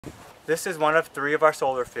This is one of 3 of our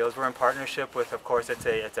solar fields. We're in partnership with, of course, it's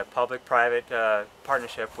a public-private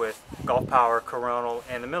partnership with Gulf Power, Coronal,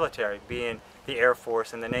 and the military, being the Air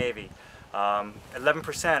Force and the Navy.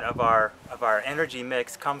 11% of our energy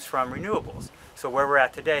mix comes from renewables. So where we're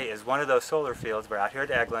at today is one of those solar fields. We're out here at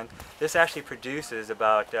Eglin. This actually produces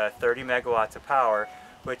about 30 megawatts of power,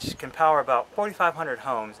 which can power about 4,500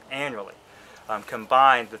 homes annually.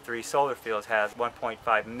 Combined, the 3 solar fields has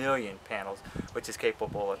 1.5 million panels, which is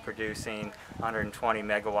capable of producing 120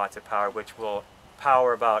 megawatts of power, which will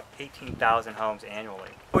power about 18,000 homes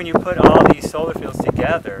annually. When you put all these solar fields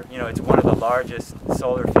together, you know, it's one of the largest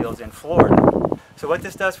solar fields in Florida. So what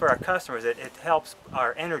this does for our customers, it helps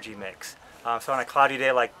our energy mix. So on a cloudy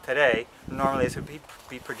day like today, normally this would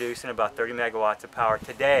be producing about 30 megawatts of power.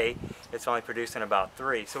 Today, it's only producing about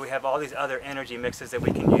 3. So we have all these other energy mixes that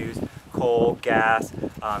we can use: coal, gas,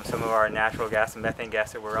 some of our natural gas and methane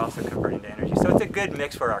gas that we're also converting to energy. So it's a good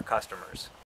mix for our customers.